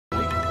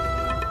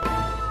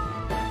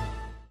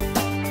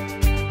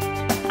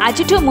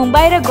आज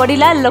Mumbai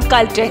गड़िला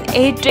local train.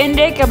 यह train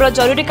रे केवल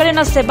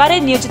जरूरीकालीन सेवार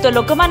नियोजित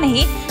लोक मैंने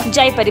ही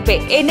जापे।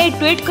 एने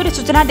ट्वीट कर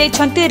सूचना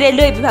देते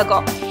रेलवे विभाग।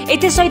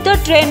 एसहित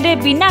ट्रेन रे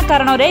बिना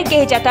कारण रे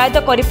कहीं यातायात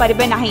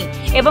करें ना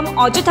एवं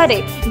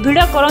अजथारे भिड़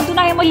करंतु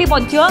ना कहुई।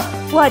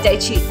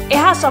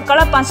 सकाळ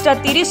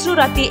 5:30 रु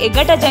राति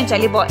 11टा जाए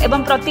चलो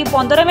एवं प्रति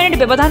 15 मिनिट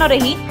व्यवधान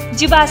ही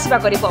जीवा आसवा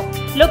करिबो।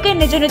 लोके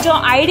निज निज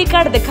आईडी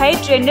कार्ड देखाई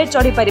ट्रेन रे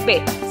चढ़ी पारिबे।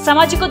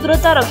 सामाजिक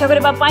दूरता रक्षा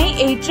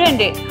करने ट्रेन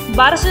रे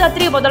 1200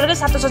 यात्री बदल में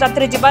 700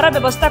 यात्री जीवार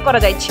व्यवस्था करा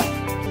जायछि।